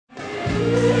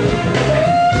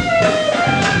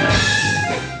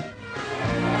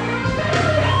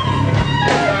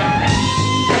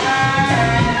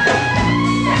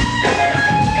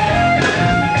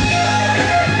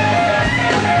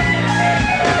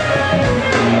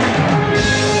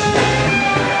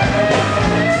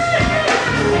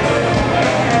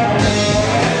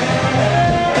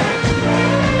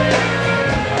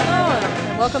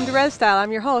Rez Style.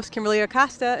 I'm your host, Kimberly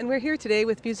Acosta, and we're here today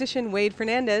with musician Wade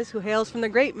Fernandez, who hails from the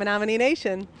great Menominee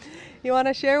Nation. You want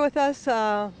to share with us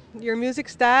your music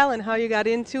style and how you got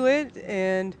into it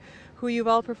and who you've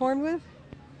all performed with?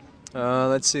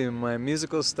 Let's see, my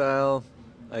musical style,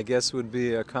 I guess, would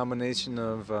be a combination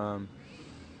of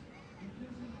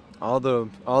all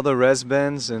the Rez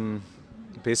bands and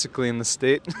basically in the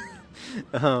state,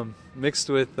 mixed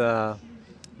with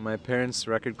my parents'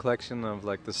 record collection of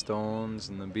like the Stones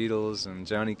and the Beatles and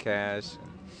Johnny Cash,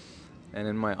 and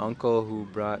then my uncle who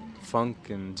brought funk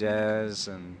and jazz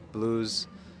and blues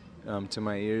to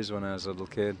my ears when I was a little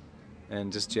kid,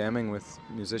 and just jamming with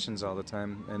musicians all the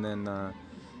time. And then the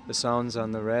sounds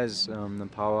on the Rez, the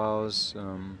powwows,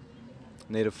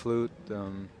 native flute,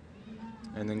 and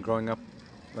then growing up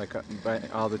like by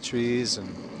all the trees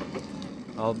and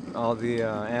all the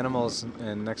animals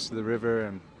and next to the river,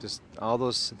 and just all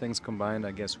those things combined, I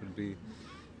guess, would be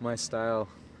my style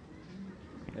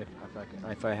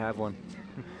if I have one.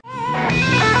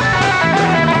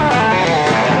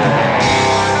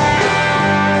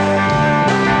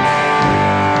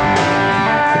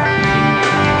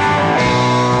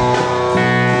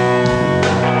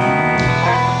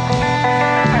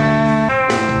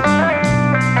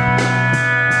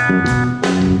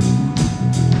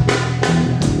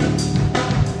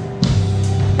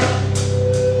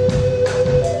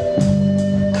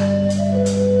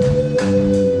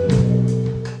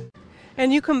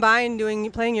 And you combine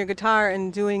playing your guitar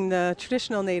and doing the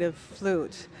traditional native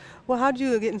flute. Well, how did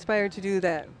you get inspired to do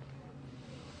that?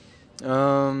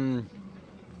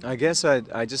 I guess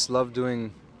I just love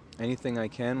doing anything I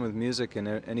can with music, and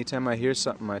anytime I hear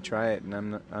something, I try it,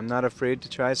 and I'm not afraid to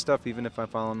try stuff, even if I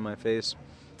fall on my face.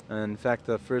 And in fact,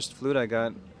 the first flute I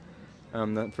got,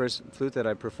 the first flute that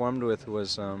I performed with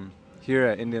was here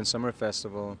at Indian Summer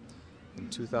Festival in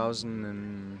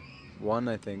 2001,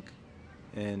 I think.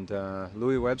 And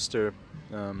Louis Webster,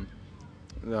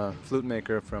 the flute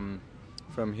maker from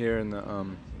here in the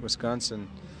Wisconsin,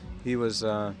 he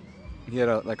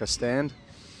had like a stand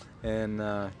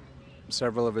and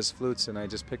several of his flutes, and I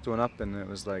just picked one up, and it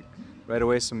was like right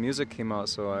away some music came out.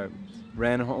 So I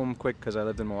ran home quick because I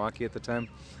lived in Milwaukee at the time,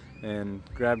 and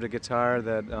grabbed a guitar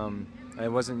that I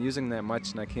wasn't using that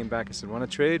much, and I came back and said, "Want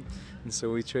to trade?" And so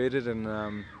we traded,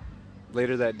 and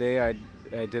later that day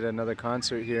I did another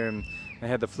concert here, and I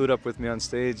had the flute up with me on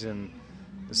stage, and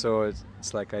so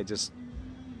it's like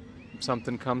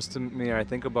something comes to me, or I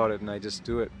think about it, and I just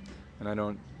do it, and I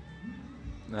don't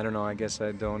know, I guess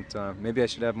I don't, maybe I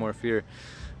should have more fear,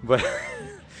 but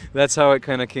that's how it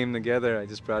kind of came together. I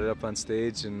just brought it up on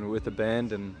stage and with a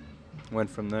band and went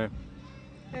from there.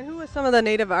 And who were some of the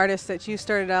native artists that you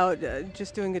started out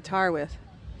just doing guitar with?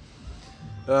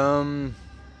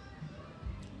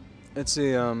 Let's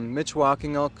see, Mitch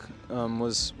Walking Elk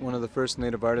was one of the first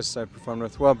native artists I performed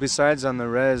with. Well, besides on the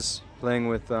Rez, playing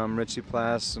with Richie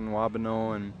Plass and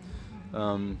Wabano and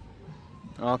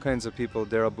all kinds of people,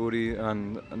 Daryl Booty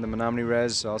on the Menominee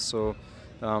Rez, also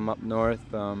up north,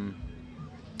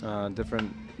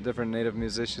 different native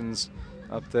musicians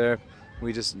up there.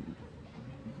 We just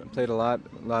played a lot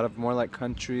of more like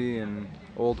country and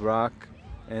old rock.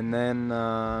 And then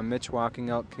Mitch Walking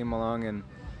Elk came along and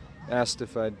asked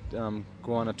if I'd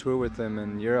go on a tour with him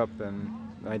in Europe, and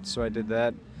so I did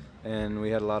that, and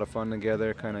we had a lot of fun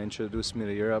together. Kind of introduced me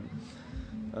to Europe.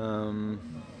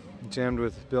 Jammed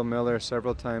with Bill Miller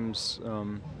several times,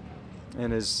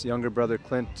 and his younger brother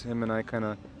Clint. Him and I kind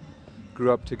of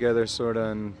grew up together, sort of,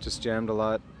 and just jammed a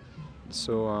lot.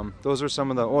 So those were some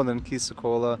of the. Oh, and then Keith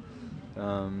Secola.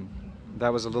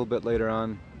 That was a little bit later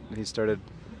on. He started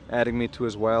adding me to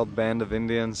his wild band of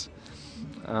Indians.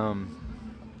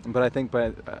 But I think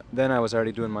by then I was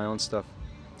already doing my own stuff.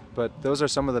 But those are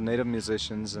some of the native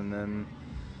musicians. And then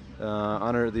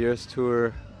Honor of the Earth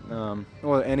tour,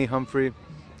 Annie Humphrey.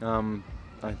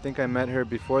 I think I met her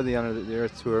before the Honor of the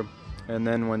Earth tour. And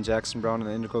then when Jackson Browne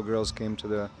and the Indigo Girls came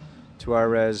to our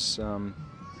Rez,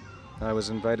 I was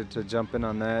invited to jump in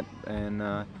on that. And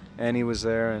Annie was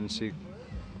there, and she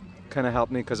kind of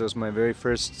helped me because it was my very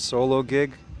first solo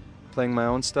gig, playing my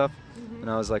own stuff. And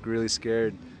I was like really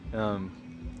scared.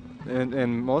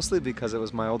 And mostly because it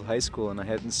was my old high school, and I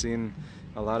hadn't seen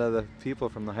a lot of the people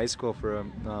from the high school for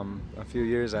a few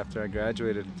years after I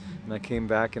graduated. And I came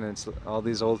back, and it's all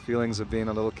these old feelings of being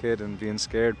a little kid and being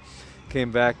scared came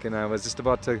back, and I was just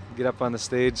about to get up on the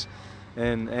stage,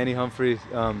 and Annie Humphrey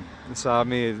saw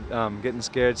me getting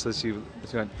scared, so she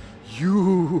went,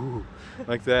 "You!"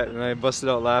 like that, and I busted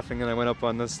out laughing, and I went up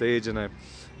on the stage, and it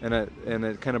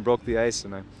kind of broke the ice,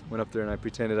 and I went up there and I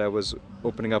pretended I was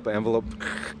opening up an envelope.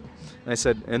 And I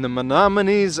said, "And the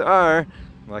Menominees are,"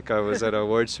 like I was at a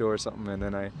award show or something, and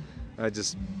then I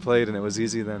just played, and it was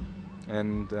easy then.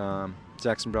 And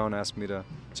Jackson Browne asked me to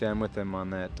jam with him on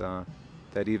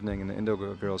that evening, and the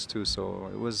Indigo Girls too. So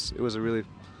it was a really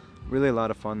a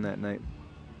lot of fun that night.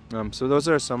 So those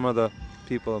are some of the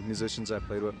musicians I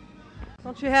played with.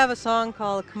 Don't you have a song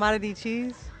called Commodity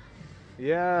Cheese?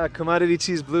 Yeah, Commodity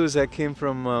Cheese Blues. That came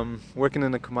from working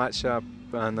in a kamat shop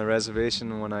on the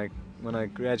reservation. When I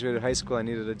graduated high school, I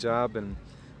needed a job, and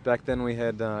back then we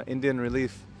had Indian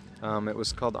Relief. It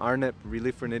was called RNIP,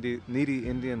 Relief for Needy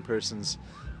Indian Persons,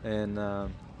 and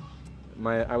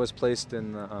I was placed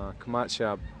in the kamat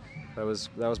shop. That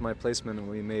was my placement, and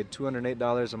we made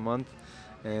 $208 a month,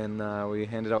 and we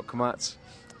handed out kamats.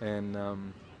 And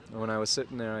when I was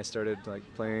sitting there, I started like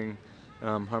playing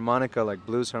harmonica, like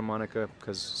blues harmonica,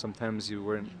 because sometimes you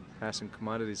weren't passing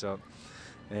commodities out.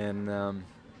 And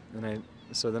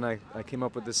so then I came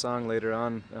up with this song later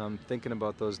on, thinking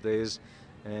about those days,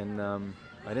 and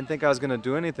I didn't think I was going to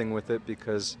do anything with it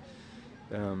because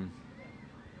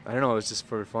I don't know, it was just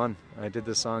for fun. I did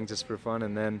the song just for fun,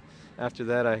 and then after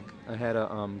that I had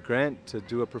a grant to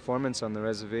do a performance on the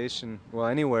reservation, well,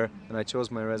 anywhere, and I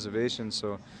chose my reservation,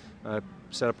 so I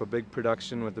set up a big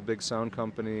production with a big sound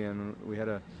company, and we had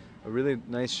a really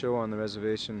nice show on the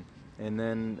reservation. And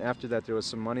then after that there was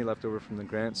some money left over from the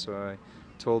grant, so I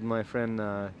told my friend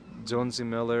Jonesy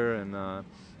Miller and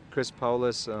Chris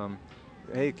Paulus,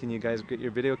 hey, can you guys get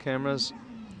your video cameras?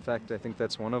 In fact, I think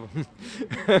that's one of them.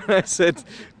 I said,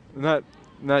 not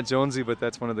Jonesy, but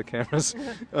that's one of the cameras.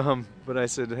 But I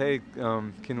said, hey,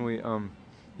 can we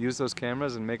use those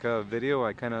cameras and make a video?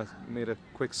 I kind of made a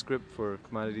quick script for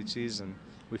Commodity Cheese, and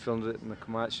we filmed it in the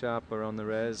kamat shop around the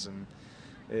res, and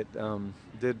it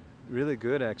did really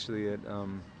good, actually. It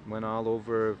went all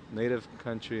over native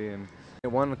country, and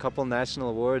it won a couple national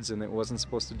awards, and it wasn't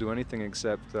supposed to do anything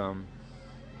except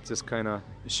just kind of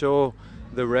show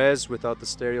the res without the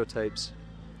stereotypes.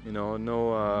 You know,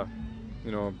 no,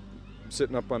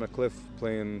 sitting up on a cliff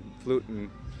playing flute,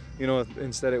 and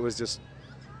instead it was just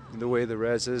the way the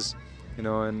res is,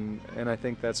 and I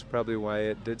think that's probably why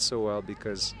it did so well,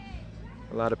 because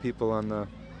a lot of people on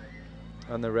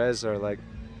the res are like,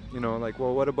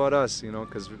 well, what about us?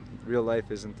 Because real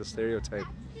life isn't the stereotype.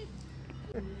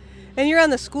 And you're on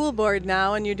the school board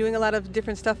now, and you're doing a lot of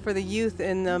different stuff for the youth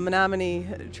in the Menominee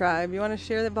tribe. You want to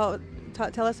share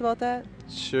tell us about that?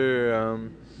 Sure.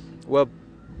 Well,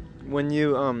 when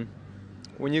you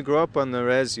grow up on the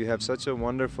res, you have such a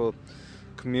wonderful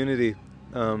community.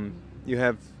 You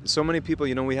have so many people.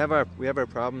 We have our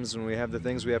problems, and we have the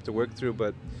things we have to work through,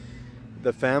 but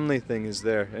the family thing is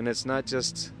there, and it's not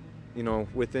just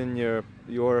within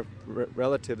your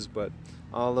relatives, but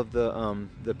all of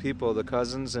the people, the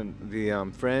cousins and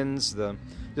the friends,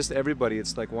 just everybody.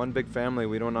 It's like one big family.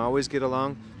 We don't always get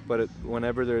along, but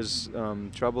whenever there's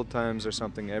troubled times or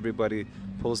something, everybody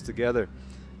pulls together.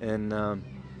 And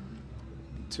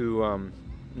to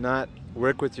not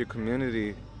work with your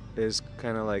community is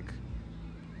kind of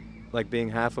like being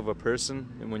half of a person,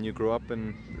 and when you grow up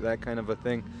in that kind of a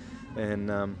thing.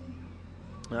 And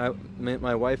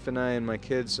my wife and I and my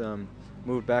kids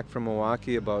moved back from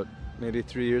Milwaukee about maybe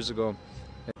 3 years ago.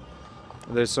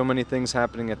 There's so many things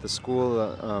happening at the school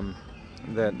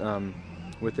that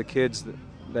with the kids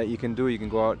that you can do. You can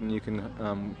go out and you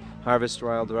can harvest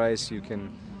wild rice. You can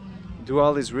do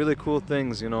all these really cool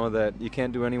things, that you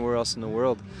can't do anywhere else in the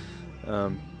world.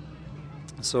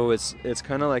 So it's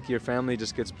kind of like your family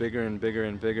just gets bigger and bigger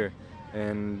and bigger,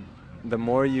 and the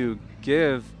more you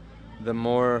give, the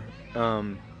more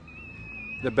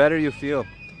the better you feel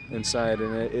inside,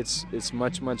 and it's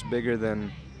much bigger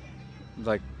than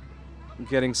like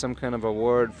getting some kind of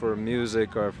award for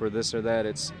music or for this or that.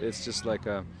 It's just like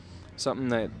something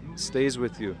that stays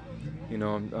with you,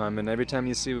 and every time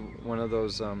you see one of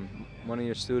those one of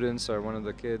your students or one of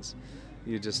the kids,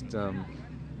 you just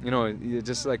you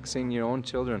just like seeing your own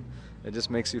children. It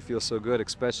just makes you feel so good,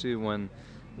 especially when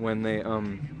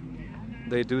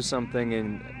they do something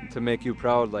and to make you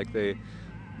proud, like they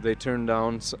turn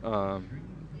down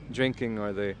drinking,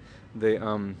 or they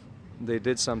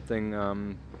did something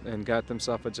and got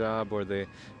themselves a job, or they're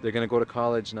going to go to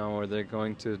college now, or they're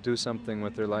going to do something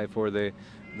with their life, or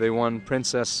they won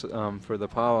princess for the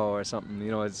powwow or something.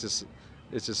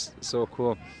 It's just so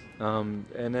cool.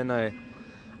 And then I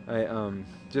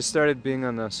just started being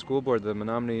on the school board, the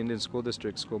Menominee Indian School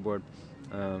District School Board.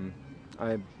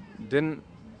 I didn't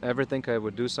ever think I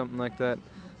would do something like that.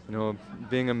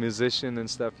 Being a musician and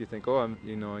stuff, you think, oh,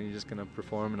 you're just gonna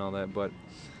perform and all that. But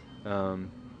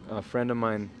a friend of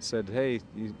mine said, hey,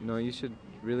 you should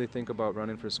really think about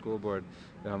running for school board.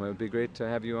 It would be great to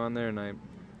have you on there. And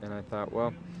I thought,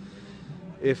 well,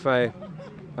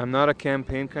 I'm not a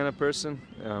campaign kind of person.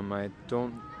 I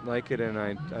don't like it, and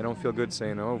I don't feel good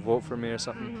saying, oh, vote for me or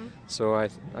something. Mm-hmm. So I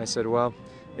said, well,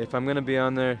 if I'm going to be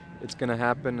on there, it's going to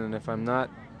happen, and if I'm not,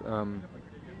 I'm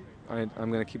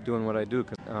going to keep doing what I do,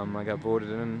 because I got voted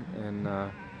in,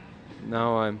 and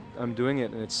now I'm doing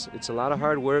it, and it's a lot of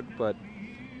hard work, but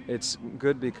it's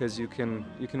good because you can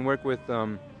work with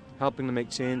helping to make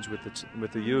change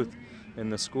with the youth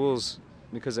and the schools,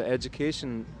 because the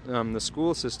education, the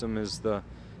school system is the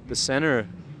center.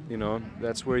 You know,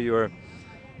 that's where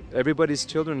everybody's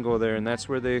children go there, and that's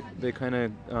where they kind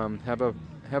of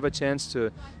have a chance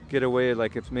to get away.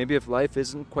 Like if life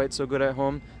isn't quite so good at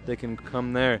home, they can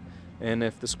come there, and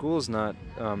if the school's not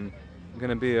going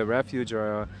to be a refuge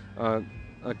or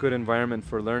a good environment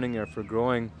for learning or for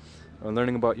growing, or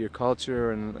learning about your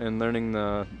culture and learning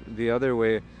the other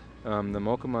way, the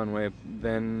Mokuman way,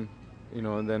 then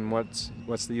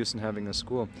what's the use in having a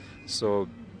school? So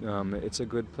it's a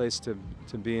good place to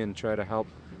be and try to help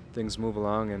things move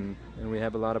along, and we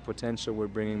have a lot of potential. We're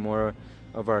bringing more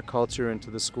of our culture into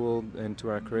the school, into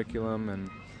our curriculum, and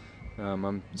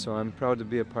I'm proud to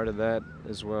be a part of that,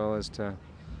 as well as to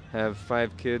have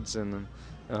 5 kids and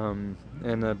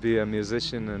be a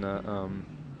musician and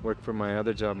work for my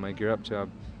other job, my Gear Up job.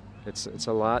 It's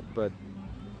a lot, but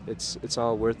it's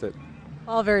all worth it.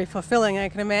 All very fulfilling, I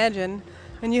can imagine.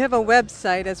 And you have a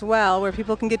website as well where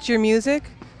people can get your music?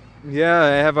 Yeah, I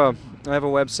have a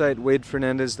website,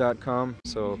 wadefernandez.com.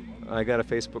 So I got a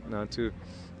Facebook now too.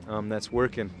 That's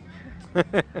working.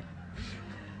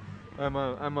 I'm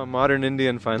a modern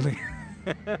Indian finally.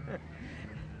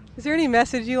 Is there any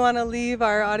message you want to leave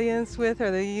our audience with,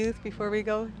 or the youth, before we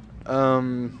go?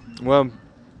 Well,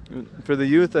 for the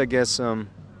youth, I guess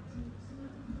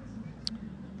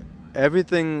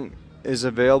everything is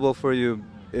available for you.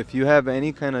 If you have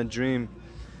any kind of dream,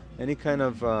 any kind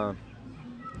of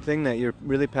thing that you're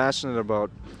really passionate about,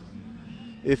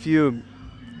 if you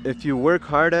work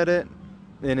hard at it,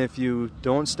 and if you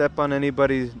don't step on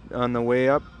anybody on the way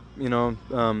up,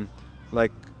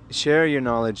 like share your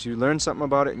knowledge. You learn something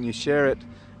about it and you share it,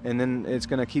 and then it's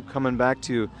going to keep coming back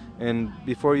to you, and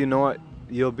before you know it,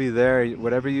 you'll be there.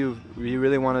 Whatever you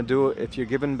really want to do, if you're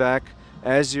giving back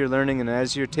as you're learning and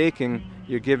as you're taking,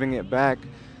 you're giving it back,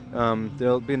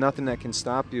 there'll be nothing that can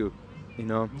stop you,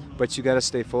 but you got to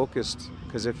stay focused,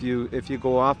 because if you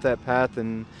go off that path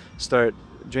and start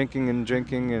drinking and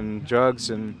drugs,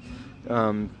 and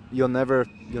you'll never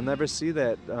see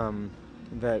that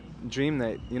dream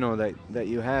that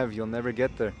you have. You'll never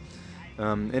get there,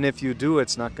 and if you do,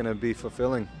 it's not going to be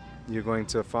fulfilling. You're going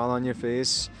to fall on your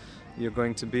face. You're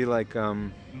going to be like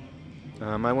I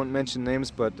won't mention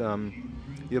names, but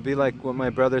you'll be like what my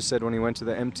brother said when he went to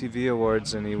the MTV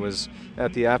Awards and he was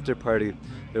at the after party.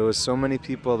 There was so many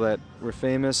people that were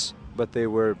famous, but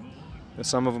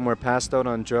some of them were passed out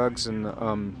on drugs and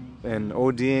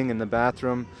ODing in the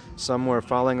bathroom. Some were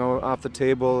falling off the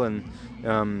table, and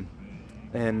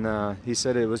he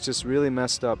said it was just really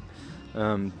messed up.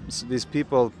 So these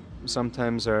people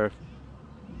sometimes are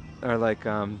like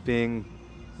being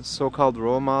so-called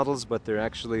role models, but they're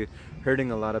actually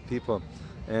hurting a lot of people.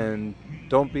 And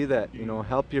don't be that.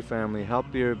 Help your family,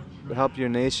 help your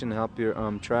nation, help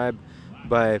your tribe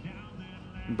by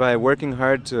working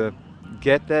hard to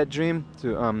get that dream,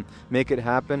 to make it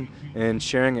happen, and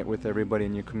sharing it with everybody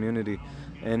in your community.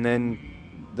 And then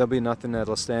there'll be nothing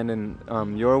that'll stand in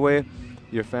your way,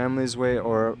 your family's way,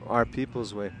 or our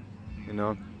people's way.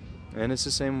 And it's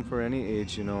the same for any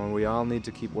age. We all need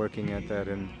to keep working at that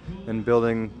and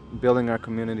building our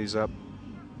communities up.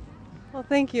 Well,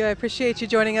 thank you. I appreciate you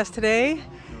joining us today.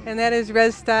 And that is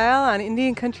Rez Style on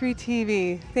Indian Country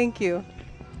TV. Thank you.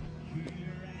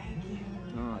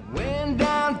 Went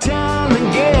downtown to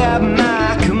get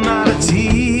my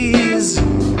commodities. I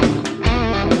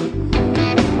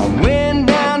went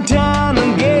downtown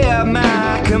and get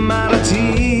my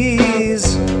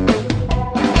commodities.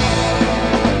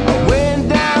 I went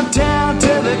downtown to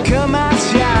the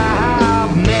commodity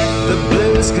shop. Met the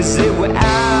blues 'cause they were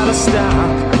out of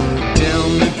stock. Tell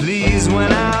me please when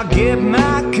I'll get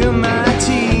my commodities.